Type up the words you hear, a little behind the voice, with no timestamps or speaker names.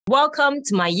Welcome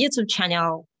to my YouTube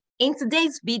channel. In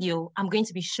today's video, I'm going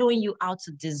to be showing you how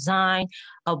to design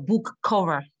a book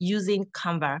cover using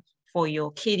Canva for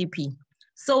your KDP.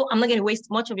 So I'm not going to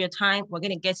waste much of your time. We're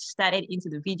going to get started into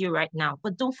the video right now.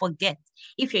 But don't forget,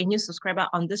 if you're a new subscriber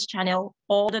on this channel,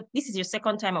 or this is your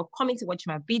second time of coming to watch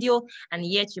my video, and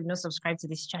yet you've not subscribed to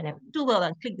this channel, do well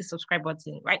and click the subscribe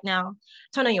button right now.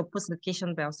 Turn on your post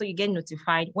notification bell so you get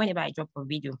notified whenever I drop a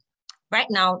video. Right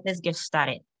now, let's get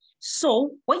started. So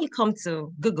when you come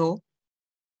to Google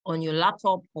on your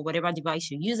laptop or whatever device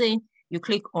you're using, you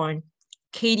click on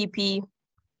KDP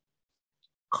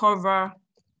cover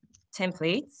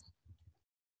templates.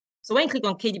 So when you click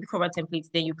on KDP cover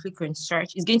templates, then you click on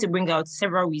search. It's going to bring out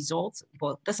several results,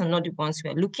 but those are not the ones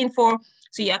we're looking for.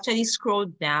 So you actually scroll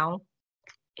down.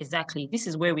 Exactly. This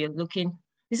is where we're looking.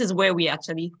 This is where we're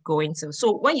actually going to.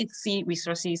 So when you see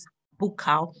resources, book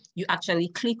cow, you actually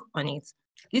click on it.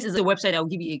 This is a website that will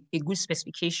give you a good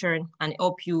specification and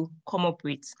help you come up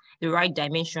with the right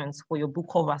dimensions for your book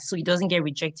cover so it doesn't get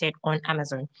rejected on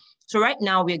Amazon. So right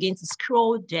now we're going to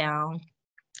scroll down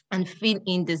and fill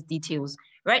in these details.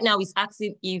 Right now it's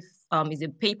asking if it's a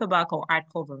paperback or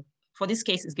hardcover. For this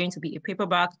case, it's going to be a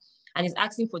paperback and it's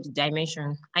asking for the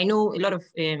dimension. I know a lot of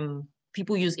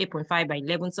people use 8.5 by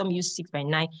 11, some use 6 by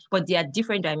 9, but there are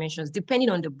different dimensions depending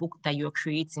on the book that you're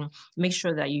creating. Make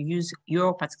sure that you use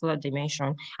your particular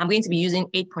dimension. I'm going to be using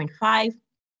 8.5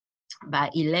 by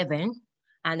 11,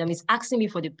 and it's asking me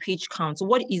for the page count. So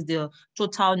what is the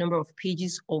total number of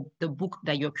pages of the book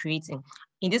that you're creating?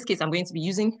 In this case, I'm going to be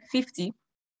using 50.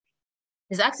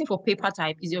 It's asking for paper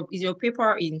type. Is your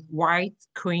paper in white,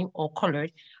 cream, or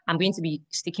colored? I'm going to be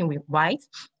sticking with white.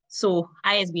 So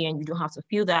ISBN, you don't have to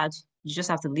fill that. You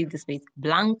just have to leave the space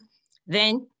blank.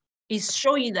 Then it's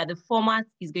showing that the format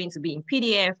is going to be in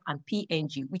PDF and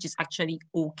PNG, which is actually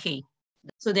okay.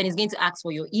 So then it's going to ask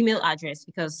for your email address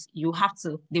because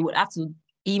they would have to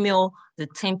email the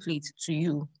template to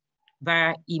you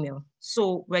via email.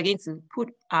 So we're going to put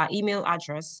our email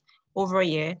address over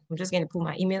here. I'm just going to put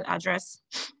my email address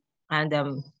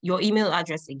and your email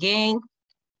address again.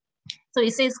 So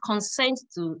it says consent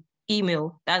to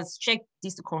email. That's check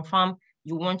this to confirm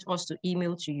you want us to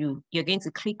email to you. You're going to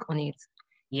click on it.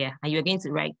 Yeah, and you're going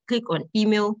to click on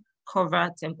email cover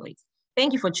template.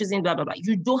 Thank you for choosing blah, blah, blah.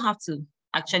 You don't have to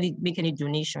actually make any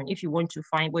donation if you want to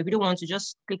find, but if you don't want to,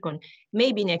 just click on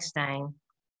maybe next time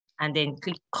and then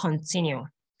click continue.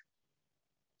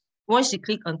 Once you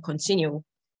click on continue,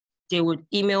 they would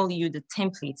email you the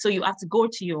template. So you have to go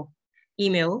to your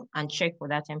email and check for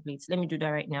that template. Let me do that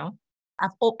right now.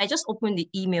 I just opened the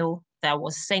email that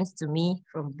was sent to me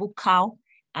from BookCow.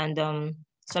 And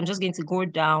so I'm just going to go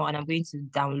down and I'm going to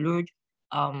download.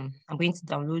 I'm going to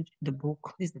download the book.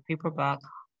 This is the paperback.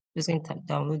 I'm just going to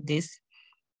download this.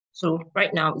 So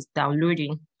right now it's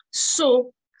downloading.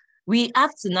 So we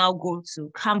have to now go to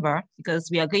Canva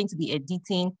because we are going to be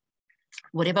editing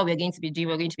whatever we're going to be doing.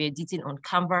 We're going to be editing on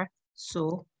Canva.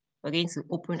 So we're going to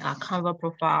open our Canva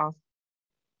profile.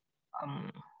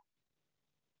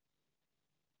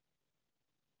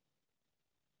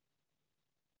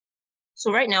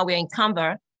 So right now we're in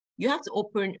Canva. You have to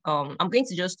open, I'm going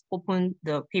to just open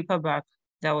the paperback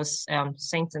that was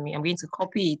sent to me. I'm going to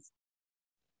copy it.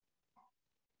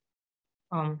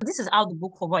 This is how the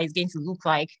book cover is going to look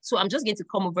like. So I'm just going to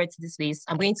come over to this place.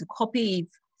 I'm going to copy it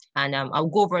and I'll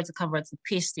go over to Canva to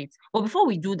paste it. But before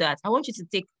we do that, I want you to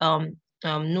take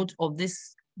note of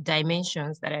these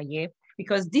dimensions that are here,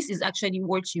 because this is actually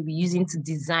what you'll be using to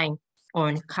design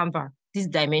on Canva, these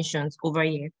dimensions over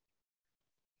here.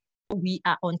 We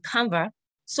are on Canva.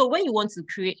 So when you want to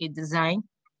create a design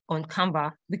on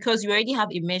Canva, because you already have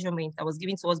a measurement that was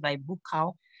given to us by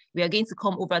BookCow, we are going to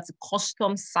come over to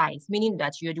custom size, meaning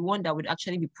that you're the one that would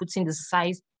actually be putting the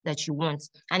size that you want.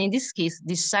 And in this case,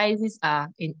 the sizes are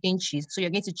in inches. So you're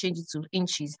going to change it to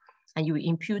inches and you will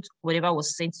input whatever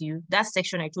was sent to you. That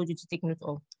section I told you to take note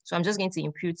of. So I'm just going to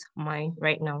input mine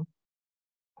right now.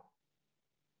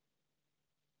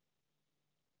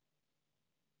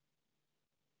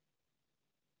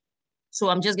 So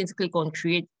I'm just going to click on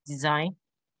create design.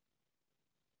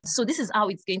 So this is how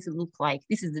it's going to look like.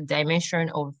 This is the dimension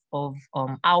of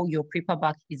how your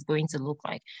paperback is going to look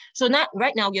like. So now,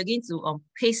 right now, we're going to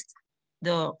paste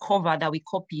the cover that we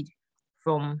copied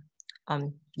from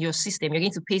your system. You're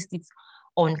going to paste it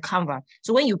on Canva.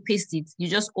 So when you paste it, you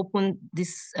just open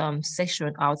this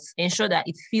section out. Ensure that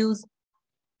it fills.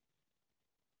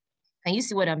 Can you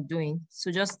see what I'm doing?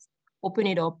 So just open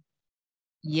it up.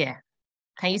 Yeah.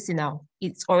 Can you see now?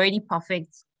 It's already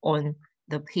perfect on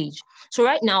the page. So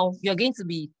right now you're going to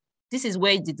be, this is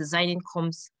where the designing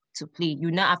comes to play.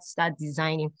 You now have to start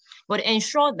designing, but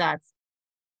ensure that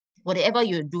whatever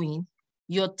you're doing,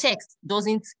 your text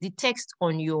doesn't, the text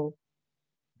on your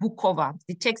book cover,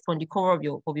 the text on the cover of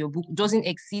your book doesn't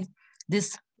exceed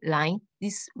this line,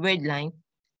 this red line,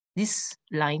 this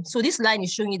line. So this line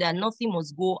is showing you that nothing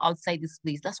must go outside this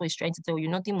place. That's what it's trying to tell you.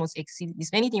 Nothing must exceed this.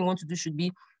 Anything you want to do should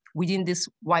be within this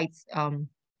white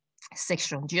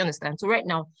section. Do you understand? So right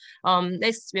now,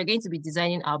 we're going to be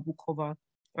designing our book cover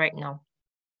right now.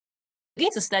 We're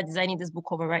going to start designing this book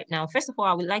cover right now. First of all,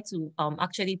 I would like to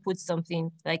actually put something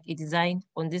like a design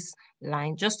on this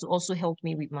line just to also help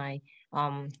me with my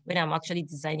when I'm actually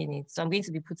designing it. So I'm going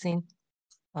to be putting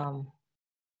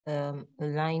a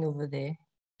line over there.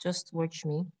 Just watch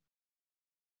me.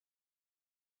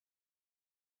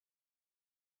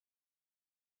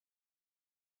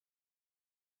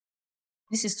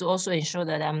 This is to also ensure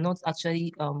that I'm not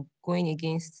actually going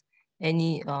against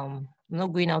any, I'm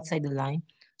not going outside the line.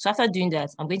 So after doing that,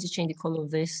 I'm going to change the color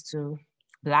of this to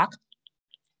black.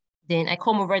 Then I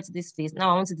come over to this place.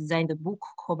 Now I want to design the book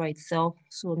cover itself.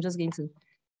 So I'm just going to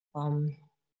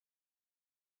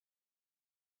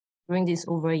bring this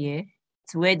over here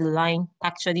to where the line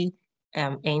actually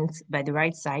ends by the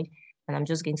right side. And I'm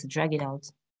just going to drag it out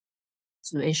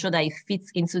to ensure that it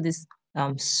fits into this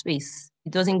space.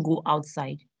 It doesn't go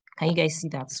outside. Can you guys see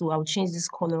that? So I'll change this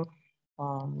color.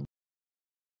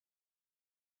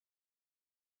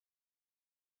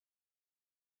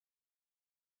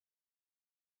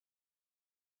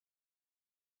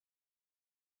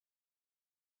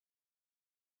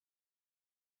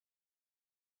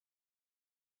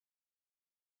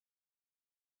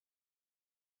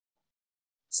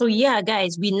 So yeah,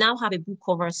 guys, we now have a book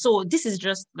cover. So this is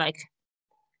just like,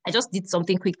 I just did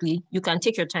something quickly. You can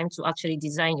take your time to actually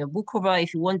design your book cover.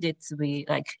 If you want it to be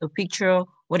like a picture,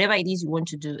 whatever it is you want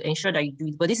to do, ensure that you do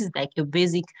it. But this is like a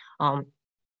basic,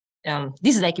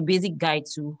 this is like a basic guide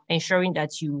to ensuring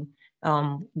that you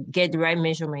get the right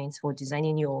measurements for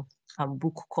designing your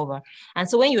book cover. And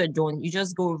so when you are done, you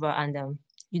just go over and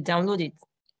you download it.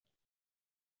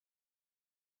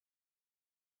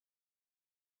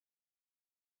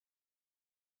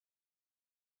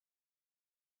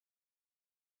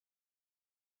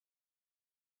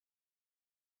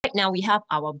 Right now we have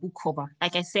our book cover.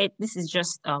 Like I said, this is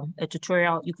just a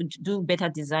tutorial. You could do better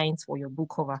designs for your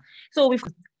book cover. So we've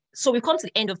come to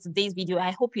the end of today's video.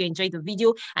 I hope you enjoyed the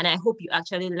video and I hope you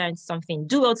actually learned something.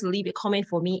 Do well to leave a comment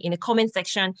for me in the comment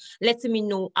section, letting me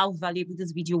know how valuable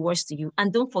this video was to you.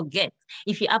 And don't forget,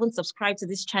 if you haven't subscribed to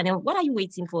this channel, what are you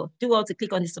waiting for? Do well to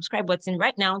click on the subscribe button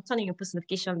right now, turn on your post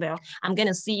notification bell. I'm going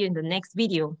to see you in the next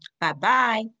video.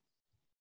 Bye-bye.